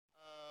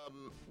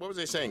What was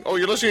I saying? Oh,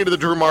 you're listening to the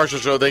Drew Marshall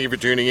Show. Thank you for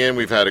tuning in.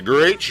 We've had a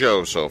great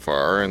show so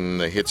far, and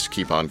the hits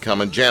keep on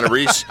coming. Jana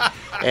Riess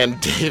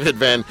and David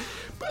Van.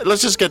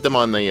 Let's just get them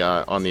on the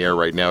air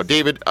right now.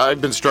 David,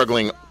 I've been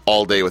struggling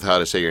all day with how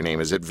to say your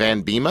name. Is it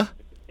Van Biema?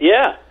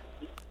 Yeah.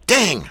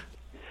 Dang.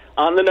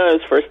 On the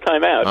nose, first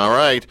time out. All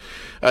right.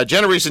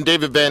 Jana Riess and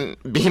David Van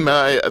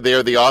Biema, they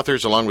are the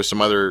authors, along with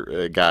some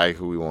other guy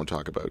who we won't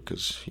talk about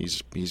because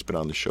he's been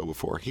on the show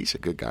before. He's a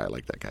good guy. I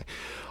like that guy.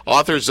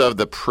 Authors of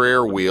The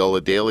Prayer Wheel,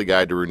 a daily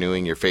guide to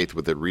renewing your faith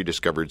with a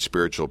rediscovered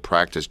spiritual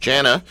practice.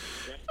 Jana,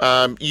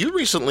 you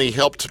recently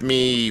helped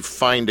me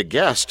find a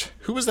guest.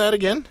 Who was that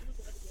again?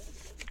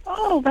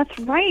 Oh, that's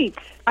right.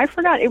 I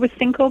forgot. It was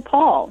Cinco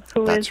Paul,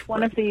 who That's is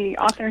one of the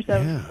authors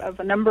of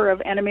a number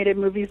of animated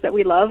movies that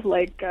we love,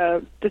 like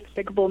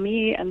Despicable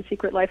Me and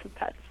Secret Life of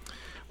Pets.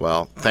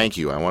 Well, thank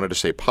you. I wanted to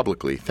say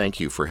publicly, thank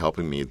you for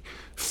helping me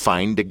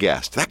find a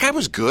guest. That guy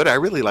was good. I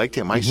really liked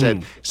him. I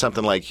said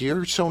something like,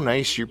 "You're so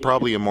nice, you're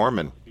probably a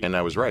Mormon." And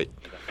I was right.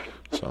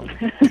 So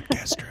Good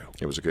guess, Drew.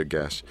 it was a good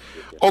guess.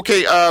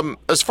 Okay,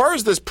 as far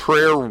as this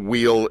prayer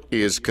wheel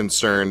is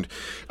concerned,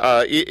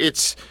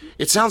 it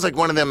sounds like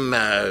one of them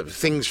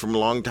things from a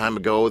long time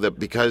ago that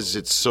because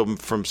it's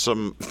from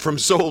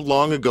so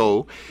long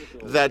ago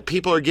that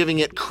people are giving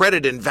it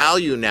credit and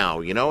value now.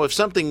 You know, if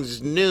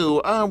something's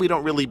new, we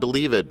don't really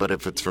believe it. But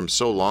if it's from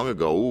so long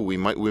ago,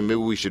 maybe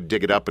we should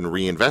dig it up and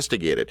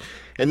reinvestigate it.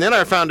 And then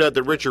I found out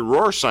that Richard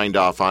Rohr signed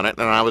off on it,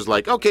 and I was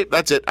like, okay,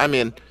 that's it, I'm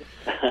in.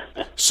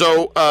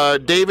 So,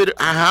 David,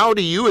 how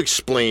do you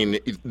explain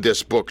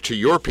this book to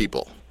your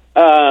people?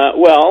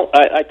 Well,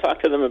 I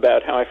talked to them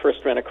about how I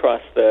first ran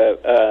across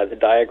the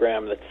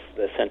diagram that's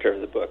the center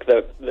of the book.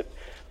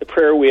 The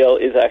prayer wheel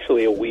is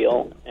actually a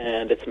wheel,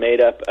 and it's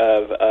made up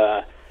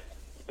of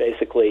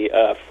basically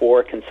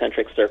 4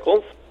 concentric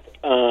circles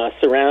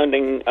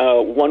surrounding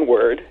one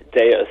word,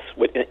 Deus,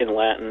 in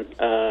Latin,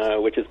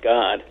 which is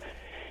God.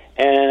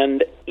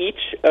 And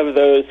each of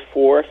those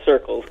 4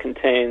 circles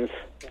contains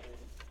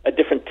a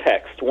different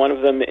text. One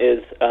of them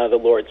is the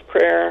Lord's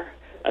Prayer.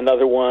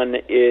 Another one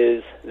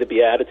is the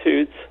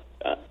Beatitudes.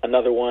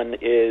 Another one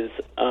is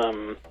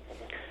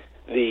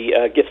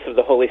the gifts of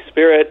the Holy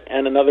Spirit.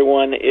 And another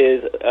one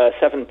is a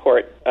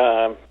 7-part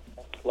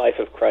life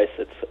of Christ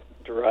that's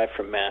derived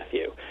from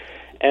Matthew.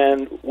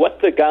 And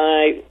what the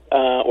guy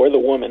or the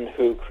woman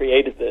who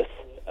created this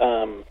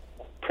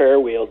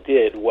prayer wheel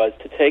did was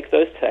to take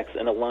those texts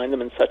and align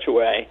them in such a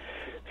way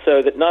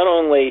so that not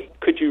only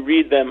could you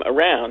read them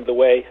around the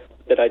way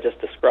that I just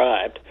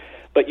described,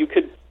 but you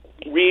could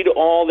read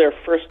all their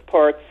first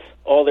parts,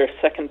 all their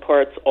second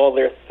parts, all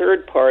their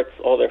third parts,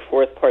 all their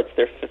fourth parts,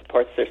 their fifth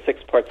parts, their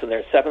sixth parts, and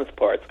their seventh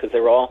parts, because they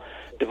were all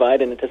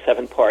divided into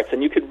 7 parts.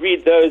 And you could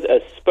read those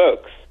as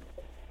spokes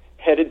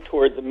headed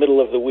toward the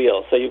middle of the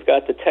wheel. So you've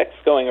got the text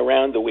going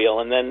around the wheel,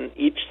 and then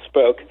each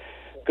spoke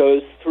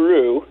goes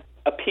through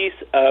a piece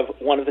of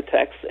one of the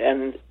texts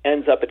and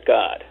ends up at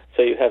God.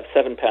 So you have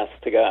 7 paths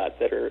to God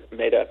that are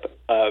made up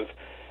of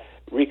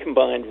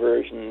recombined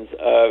versions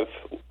of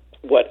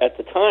what at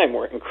the time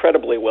were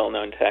incredibly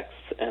well-known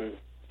texts, and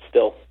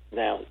still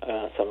now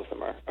some of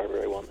them are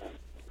very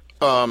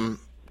well-known.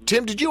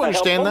 Tim, did you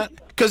understand that?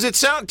 Because it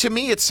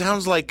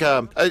sounds like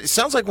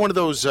one of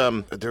those.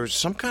 There's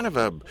some kind of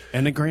a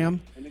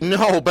Anagram?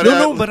 No, but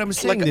but I'm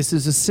saying like this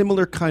is a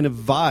similar kind of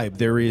vibe.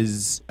 There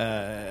is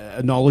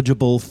a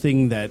knowledgeable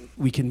thing that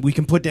we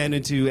can put down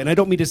into, and I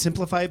don't mean to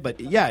simplify it,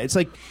 but yeah, it's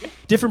like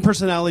different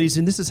personalities,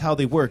 and this is how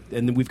they work.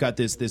 And then we've got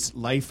this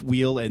life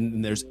wheel,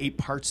 and there's 8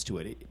 parts to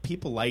it.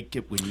 People like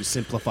it when you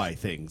simplify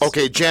things.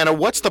 Okay, Jana,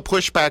 what's the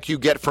pushback you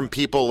get from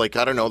people like,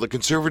 I don't know, the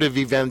conservative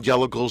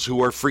evangelicals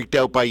who are freaked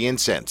out by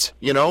incense?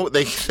 You know,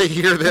 they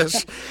hear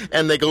this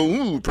and they go,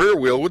 "Ooh, prayer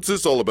wheel, what's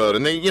this all about?"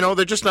 And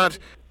they're just not.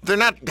 They're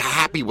not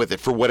happy with it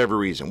for whatever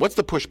reason. What's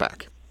the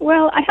pushback?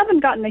 Well, I haven't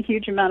gotten a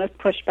huge amount of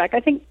pushback. I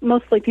think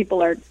mostly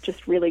people are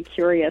just really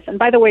curious. And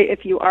by the way,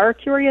 if you are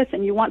curious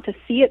and you want to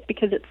see it,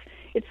 because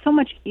it's so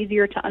much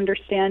easier to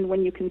understand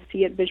when you can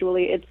see it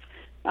visually, it's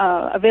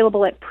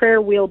available at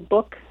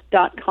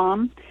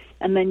prayerwheelbook.com,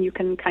 and then you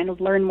can kind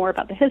of learn more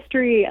about the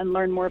history and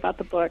learn more about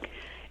the book.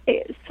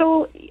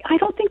 So I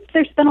don't think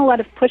there's been a lot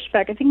of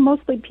pushback. I think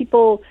mostly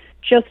people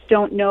just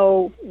don't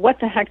know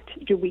what the heck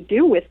do we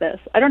do with this.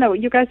 I don't know,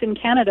 you guys in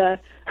Canada,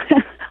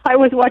 I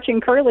was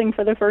watching curling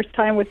for the first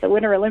time with the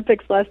Winter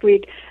Olympics last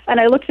week, and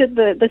I looked at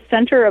the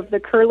center of the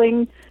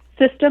curling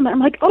system, and I'm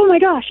like, oh my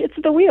gosh, it's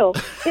the wheel.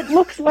 It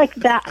looks like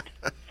that.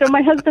 So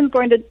my husband's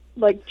going to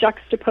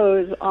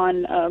juxtapose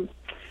on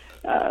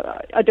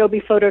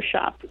Adobe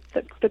Photoshop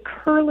the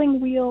curling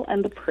wheel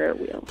and the prayer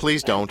wheel.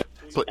 Please don't.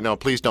 No,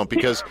 please don't,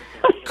 because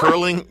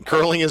curling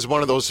is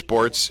one of those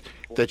sports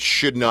that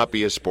should not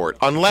be a sport.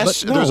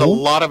 Unless there's a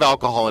lot of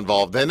alcohol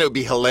involved, then it would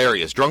be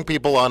hilarious. Drunk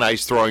people on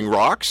ice throwing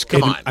rocks?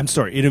 Come on. I'm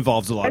sorry, it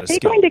involves a lot of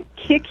skill. Are they going to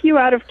kick you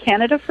out of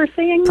Canada for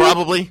saying that?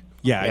 Probably.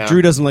 Yeah,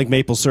 Drew doesn't like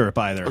maple syrup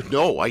either.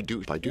 No, I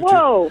do.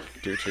 Whoa.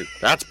 Too.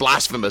 That's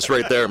blasphemous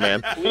right there,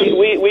 man.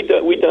 We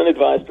don't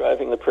advise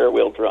driving the prayer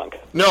wheel drunk.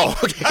 No.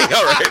 Okay,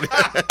 all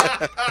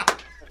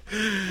right.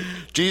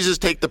 Jesus,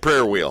 take the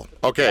prayer wheel.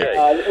 Okay.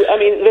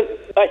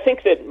 I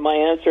think that my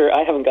answer,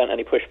 I haven't gotten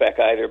any pushback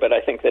either, but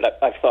I think that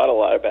I've thought a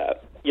lot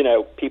about,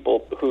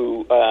 people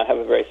who have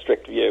a very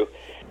strict view.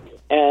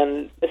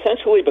 And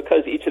essentially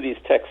because each of these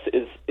texts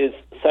is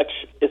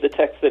a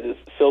text that is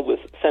filled with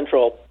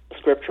central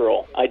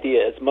scriptural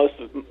ideas, most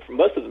of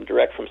them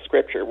direct from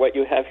Scripture. What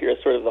you have here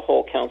is sort of the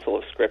whole counsel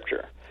of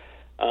Scripture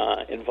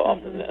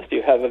involved in this.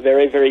 You have a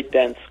very, very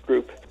dense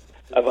group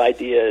of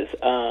ideas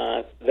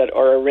that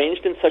are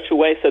arranged in such a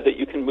way so that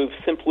you can move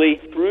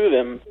simply through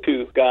them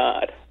to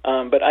God.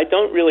 But I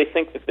don't really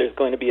think that there's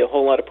going to be a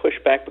whole lot of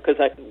pushback because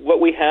what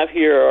we have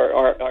here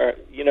are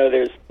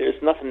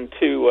there's nothing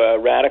too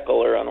radical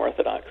or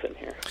unorthodox in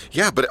here.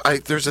 Yeah, but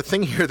there's a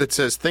thing here that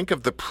says think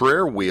of the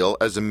prayer wheel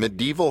as a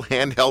medieval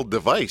handheld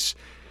device.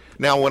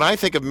 Now, when I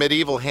think of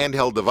medieval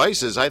handheld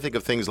devices, I think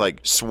of things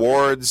like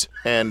swords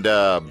and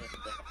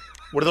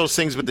what are those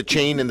things with the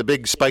chain and the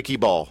big spiky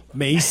ball?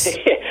 Mace.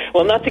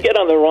 Well, not to get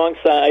on the wrong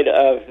side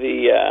of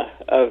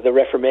the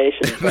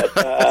Reformation, but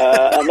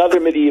another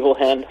medieval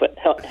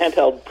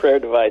handheld prayer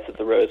device is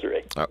the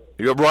rosary.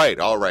 You're right.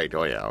 All right.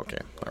 Oh, yeah. Okay.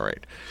 All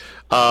right.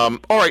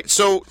 All right.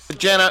 So,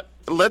 Jana,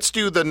 let's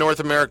do the North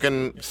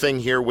American thing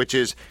here, which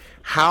is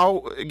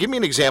give me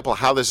an example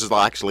how this has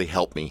actually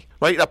helped me,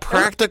 right? A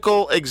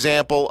practical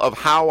example of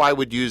how I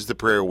would use the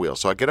prayer wheel.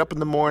 So I get up in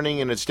the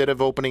morning and instead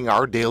of opening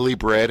Our Daily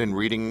Bread and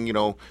reading,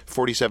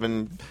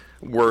 47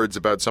 words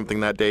about something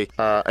that day,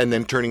 and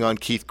then turning on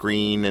Keith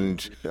Green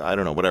and I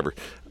don't know, whatever.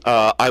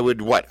 I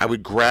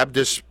would grab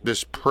this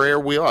prayer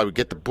wheel. I would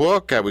get the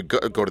book. I would go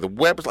to the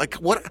web. Like,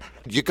 what?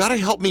 You got to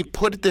help me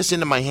put this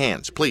into my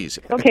hands, please.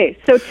 Okay,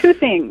 so two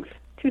things.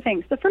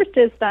 The first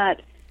is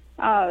that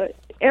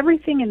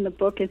everything in the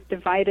book is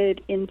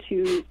divided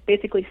into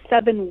basically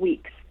 7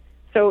 weeks.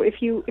 So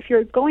if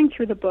you're going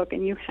through the book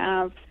and you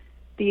have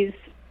these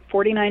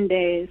 49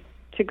 days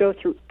to go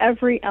through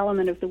every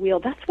element of the wheel,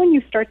 that's when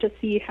you start to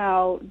see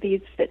how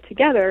these fit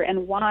together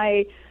and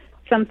why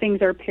some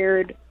things are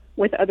paired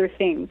with other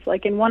things.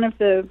 Like in one of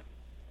the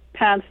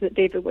paths that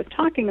David was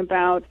talking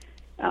about,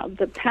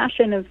 the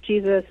passion of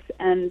Jesus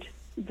and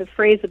the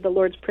phrase of the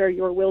Lord's Prayer,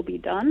 "Your will be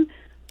done,"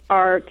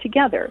 are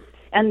together.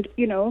 And,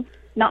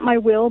 not my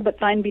will, but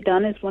thine be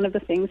done is one of the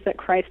things that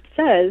Christ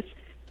says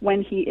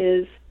when he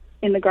is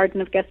in the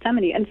Garden of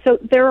Gethsemane. And so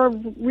there are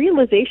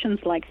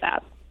realizations like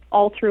that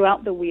all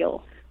throughout the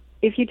wheel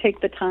if you take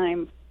the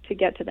time to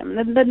get to them.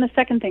 And then the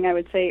second thing I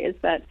would say is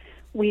that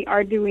we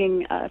are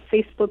doing a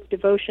Facebook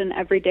devotion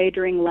every day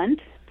during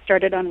Lent,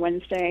 started on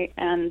Wednesday,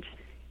 and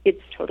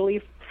it's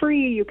totally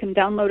free. You can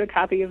download a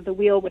copy of the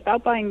wheel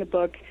without buying the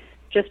book.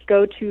 Just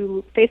go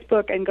to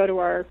Facebook and go to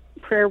our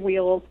prayer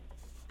wheel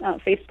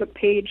Facebook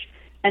page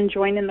and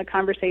join in the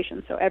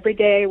conversation. So every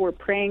day we're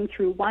praying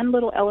through one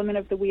little element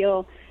of the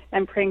wheel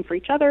and praying for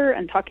each other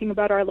and talking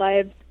about our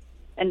lives.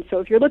 And so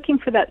if you're looking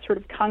for that sort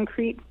of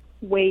concrete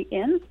way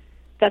in,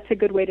 that's a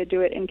good way to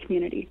do it in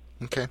community.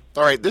 Okay.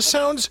 All right. This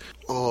sounds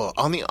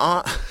on the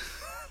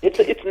It's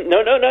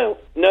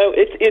no.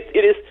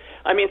 It is.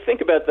 I mean, think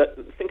about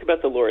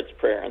the Lord's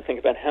Prayer and think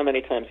about how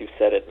many times you've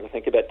said it, and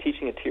think about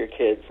teaching it to your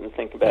kids, and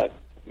think about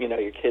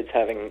your kids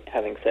having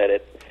said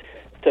it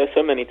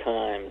so many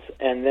times,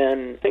 and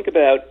then think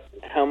about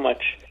how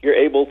much you're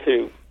able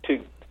to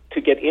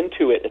get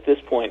into it at this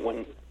point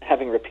when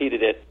having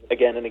repeated it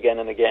again and again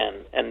and again,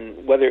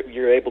 and whether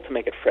you're able to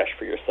make it fresh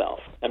for yourself.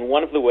 And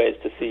one of the ways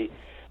to see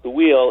the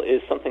wheel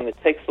is something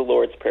that takes the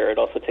Lord's Prayer. It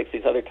also takes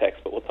these other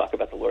texts, but we'll talk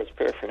about the Lord's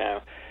Prayer for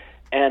now.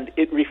 And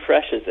it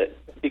refreshes it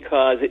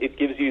because it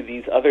gives you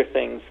these other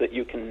things that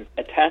you can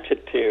attach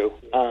it to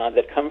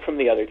that come from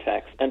the other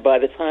texts. And by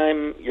the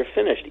time you're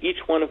finished,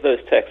 each one of those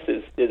texts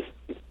is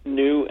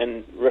new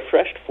and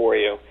refreshed for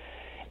you.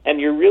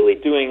 And you're really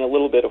doing a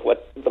little bit of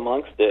what the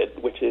monks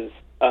did, which is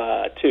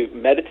to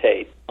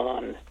meditate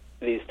on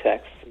these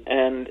texts.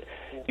 And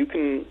you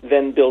can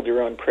then build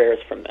your own prayers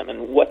from them.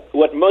 And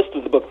what most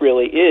of the book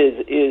really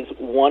is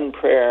one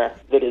prayer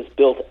that is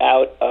built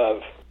out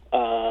of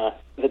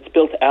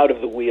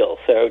the wheel.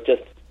 So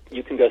just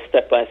you can go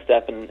step by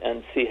step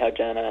and see how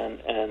Jana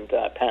and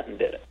Patton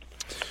did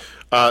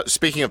it.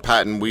 Speaking of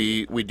Patton,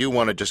 we do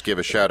want to just give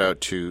a shout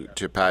out to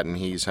Patton.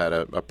 He's had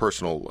a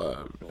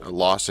personal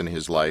loss in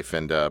his life,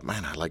 and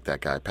man, I like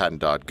that guy, Patton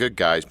Dodd. Good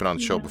guy. He's been on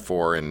the show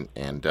before, and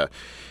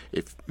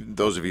if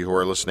those of you who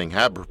are listening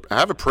have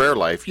a prayer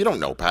life, you don't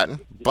know Patton,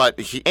 but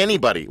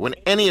when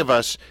any of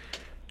us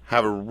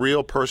have a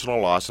real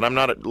personal loss, and I'm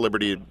not at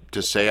liberty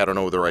to say, I don't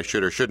know whether I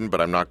should or shouldn't, but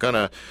I'm not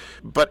gonna,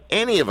 but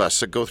any of us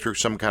that go through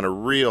some kind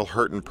of real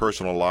hurt and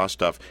personal loss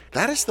stuff,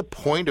 that is the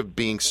point of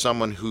being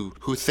someone who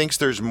thinks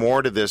there's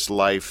more to this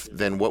life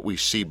than what we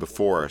see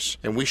before us.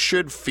 And we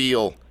should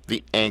feel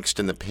the angst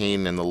and the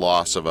pain and the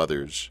loss of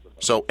others.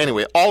 So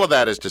anyway, all of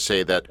that is to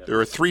say that there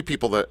are 3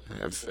 people that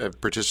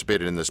have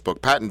participated in this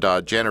book: Patton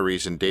Dodd, Jana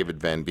Riess, and David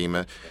Van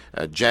Biema.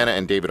 Jana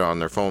and David are on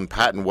their phone.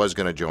 Patton was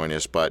going to join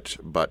us, but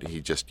he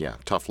just,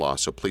 tough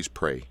loss. So please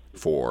pray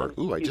for.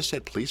 Ooh, I just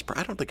said please pray.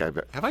 I don't think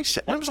have I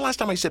said. When was the last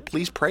time I said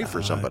please pray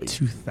for somebody?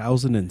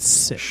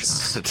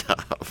 2006.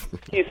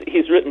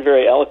 He's written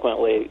very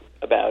eloquently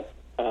about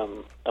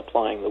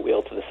applying the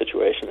wheel to the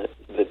situation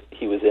that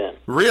he was in.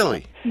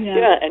 Really?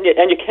 Yeah, and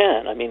you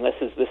can. I mean, this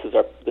is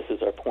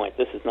our point.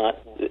 It's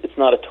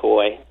not a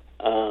toy.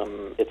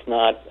 It's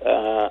not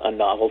a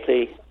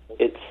novelty.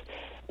 It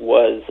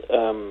was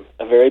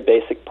a very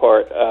basic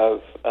part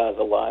of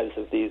the lives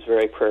of these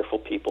very prayerful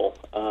people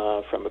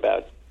from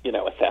about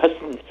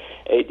 1000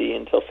 AD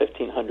until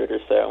 1500 or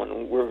so,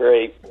 and we're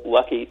very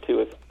lucky to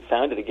have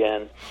found it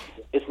again.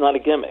 It's not a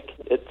gimmick.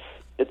 It's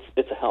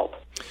a help.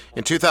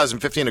 In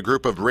 2015, a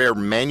group of rare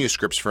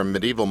manuscripts from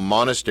medieval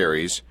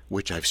monasteries,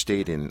 which I've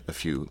stayed in a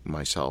few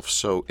myself,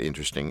 so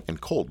interesting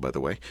and cold, by the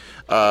way,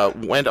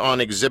 went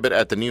on exhibit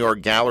at the New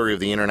York Gallery of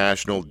the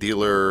International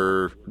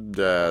Dealer,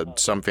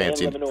 some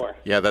fancy.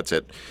 Yeah, that's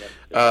it.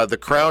 The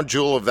crown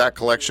jewel of that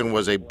collection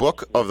was a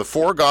book of the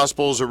four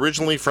Gospels,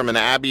 originally from an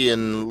abbey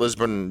in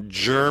Lisbon,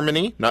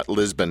 Germany. Not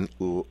Lisbon.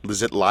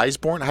 Is it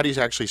Lisborn? How do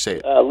you actually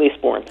say it?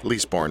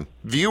 Lisborn.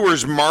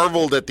 Viewers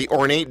marveled at the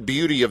ornate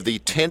beauty of the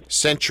 10th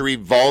century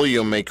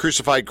volume, a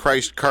crucified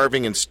Christ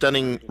carving in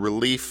stunning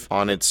relief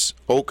on its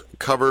oak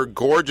cover,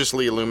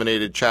 gorgeously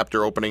illuminated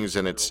chapter openings,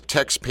 and its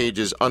text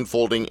pages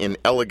unfolding in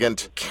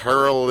elegant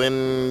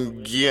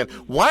Carolingian.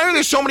 Why are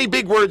there so many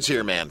big words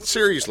here, man?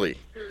 Seriously.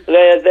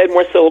 They had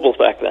more syllables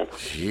back then.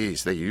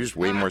 Jeez, they used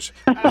way more,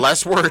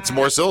 less words,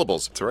 more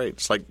syllables. That's right.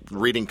 It's like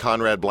reading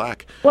Conrad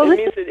Black. Well, it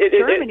means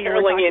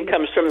Carolingian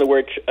comes from the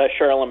word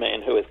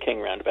Charlemagne, who was king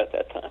around about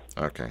that time.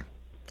 Okay.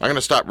 I'm going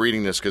to stop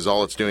reading this because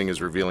all it's doing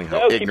is revealing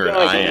how ignorant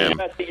I am.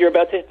 You're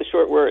about to hit the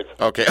short words.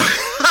 Okay.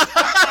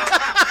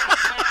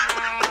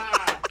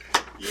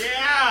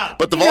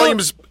 But the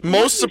volume's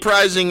most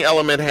surprising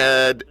element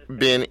had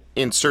been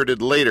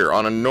inserted later.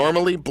 On a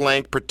normally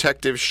blank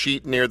protective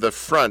sheet near the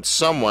front,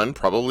 someone,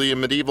 probably a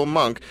medieval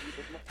monk,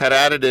 had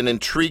added an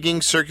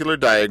intriguing circular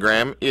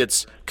diagram.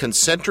 Its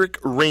concentric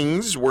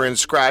rings were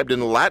inscribed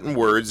in Latin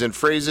words and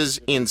phrases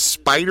in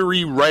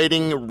spidery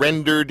writing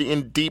rendered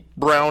in deep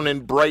brown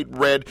and bright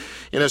red.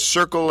 In a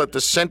circle at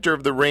the center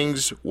of the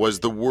rings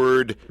was the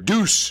word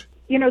Deus.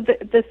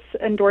 This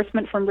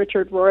endorsement from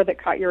Richard Rohr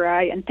that caught your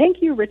eye, and thank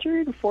you,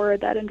 Richard, for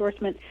that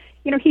endorsement.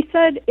 He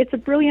said it's a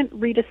brilliant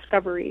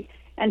rediscovery,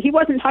 and he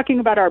wasn't talking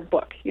about our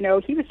book. He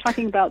was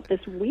talking about this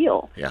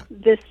wheel,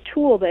 this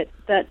tool that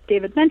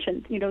David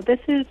mentioned. This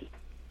is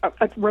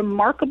a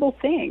remarkable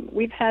thing.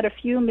 We've had a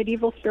few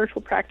medieval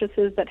spiritual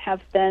practices that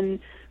have been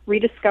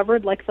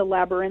rediscovered, like the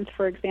labyrinth,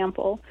 for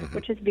example,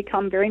 which has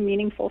become very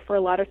meaningful for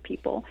a lot of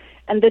people.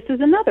 And this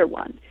is another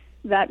one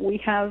that we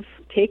have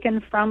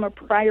taken from a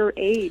prior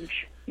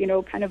age,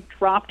 kind of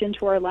dropped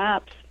into our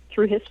laps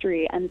through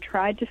history and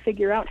tried to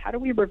figure out how do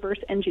we reverse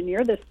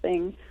engineer this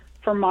thing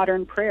for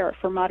modern prayer,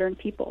 for modern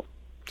people.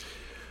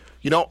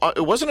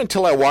 It wasn't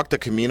until I walked the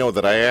Camino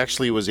that I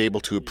actually was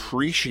able to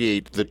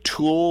appreciate the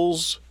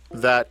tools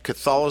that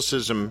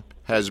Catholicism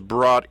has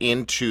brought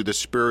into the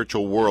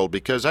spiritual world,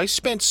 because I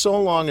spent so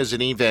long as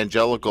an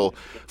evangelical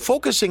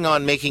focusing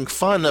on making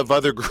fun of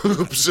other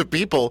groups of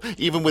people,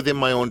 even within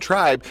my own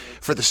tribe,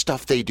 for the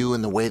stuff they do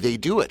and the way they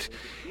do it.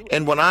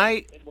 And when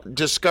I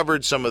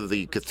discovered some of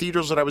the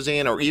cathedrals that I was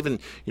in, or even,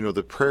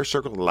 the prayer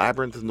circle, the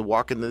labyrinth, and the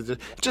walk, and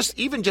just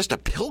a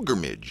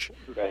pilgrimage.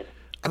 Right.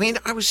 I mean,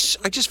 I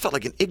just felt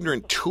like an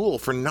ignorant tool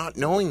for not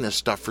knowing this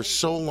stuff for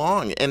so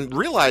long, and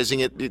realizing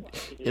it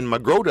in my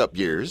grown-up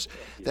years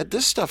that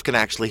this stuff can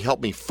actually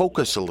help me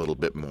focus a little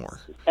bit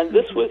more. And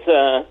this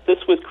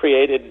was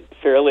created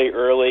fairly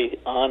early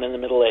on in the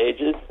Middle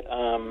Ages,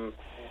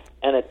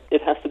 and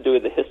it has to do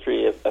with the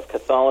history of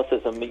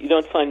Catholicism. You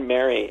don't find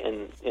Mary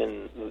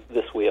in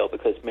this wheel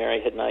because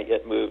Mary had not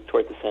yet moved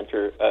toward the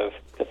center of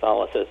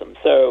Catholicism.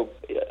 So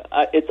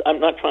I'm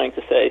not trying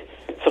to say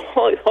so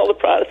all the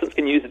Protestants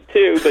can use it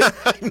too,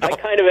 but no. I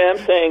kind of am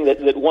saying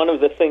that one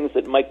of the things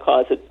that might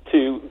cause it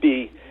to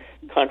be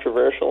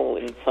controversial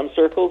in some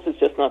circles is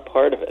just not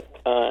part of it.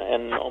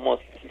 And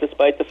almost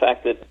despite the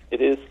fact that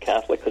it is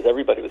Catholic, because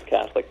everybody was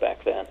Catholic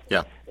back then,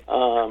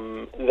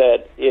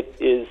 that it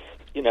is,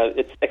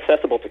 it's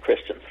accessible to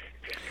Christians.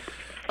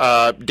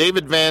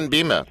 David Van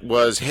Biema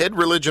was head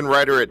religion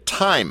writer at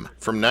Time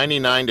from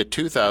 1999 to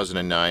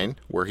 2009,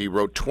 where he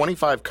wrote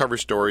 25 cover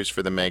stories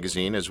for the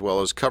magazine, as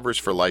well as covers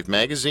for Life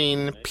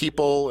magazine,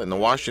 People, and the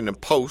Washington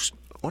Post.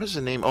 What is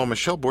the name? Oh,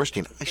 Michelle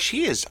Borstein.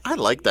 I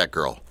like that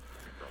girl.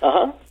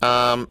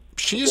 Uh-huh.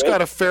 She's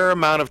got a fair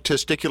amount of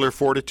testicular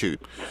fortitude.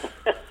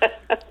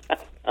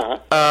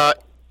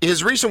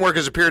 His recent work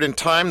has appeared in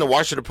Time, The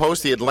Washington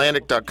Post,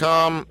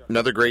 TheAtlantic.com,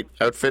 another great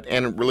outfit,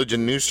 and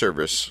Religion News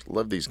Service.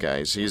 Love these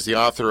guys. He's the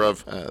author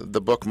of the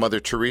book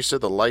Mother Teresa,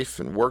 The Life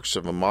and Works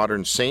of a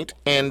Modern Saint.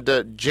 And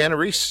Jana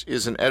Riess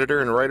is an editor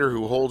and writer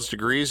who holds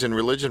degrees in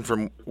religion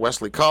from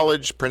Wesley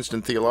College,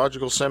 Princeton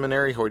Theological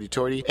Seminary,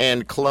 hoity-toity,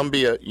 and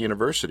Columbia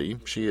University.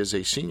 She is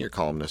a senior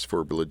columnist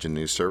for Religion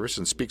News Service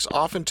and speaks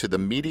often to the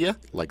media,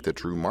 like The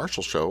Drew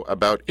Marshall Show,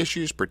 about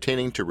issues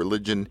pertaining to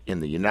religion in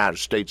the United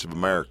States of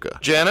America.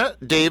 Jana,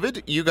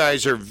 David, you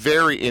guys are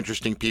very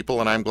interesting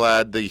people, and I'm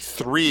glad the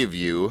three of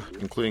you,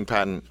 including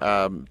Patton,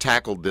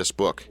 tackled this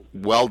book.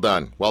 Well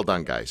done. Well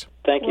done, guys.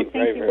 Thank you. Well,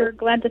 thank you. We're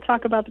glad to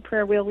talk about the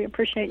prayer wheel. We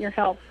appreciate your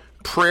help.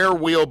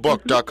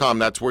 Prayerwheelbook.com.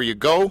 That's where you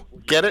go,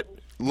 get it,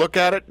 look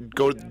at it,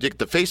 go dig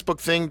the Facebook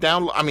thing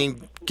down. I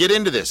mean, get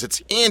into this.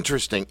 It's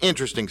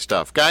interesting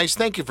stuff. Guys,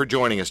 thank you for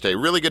joining us today.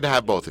 Really good to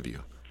have both of you.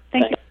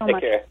 Thank you so Take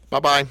much. care.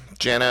 Bye-bye.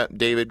 Jana,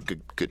 David,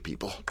 good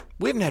people.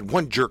 We haven't had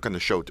one jerk on the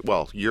show.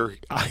 Well, you're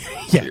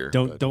Yeah, here,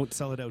 don't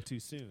sell it out too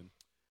soon.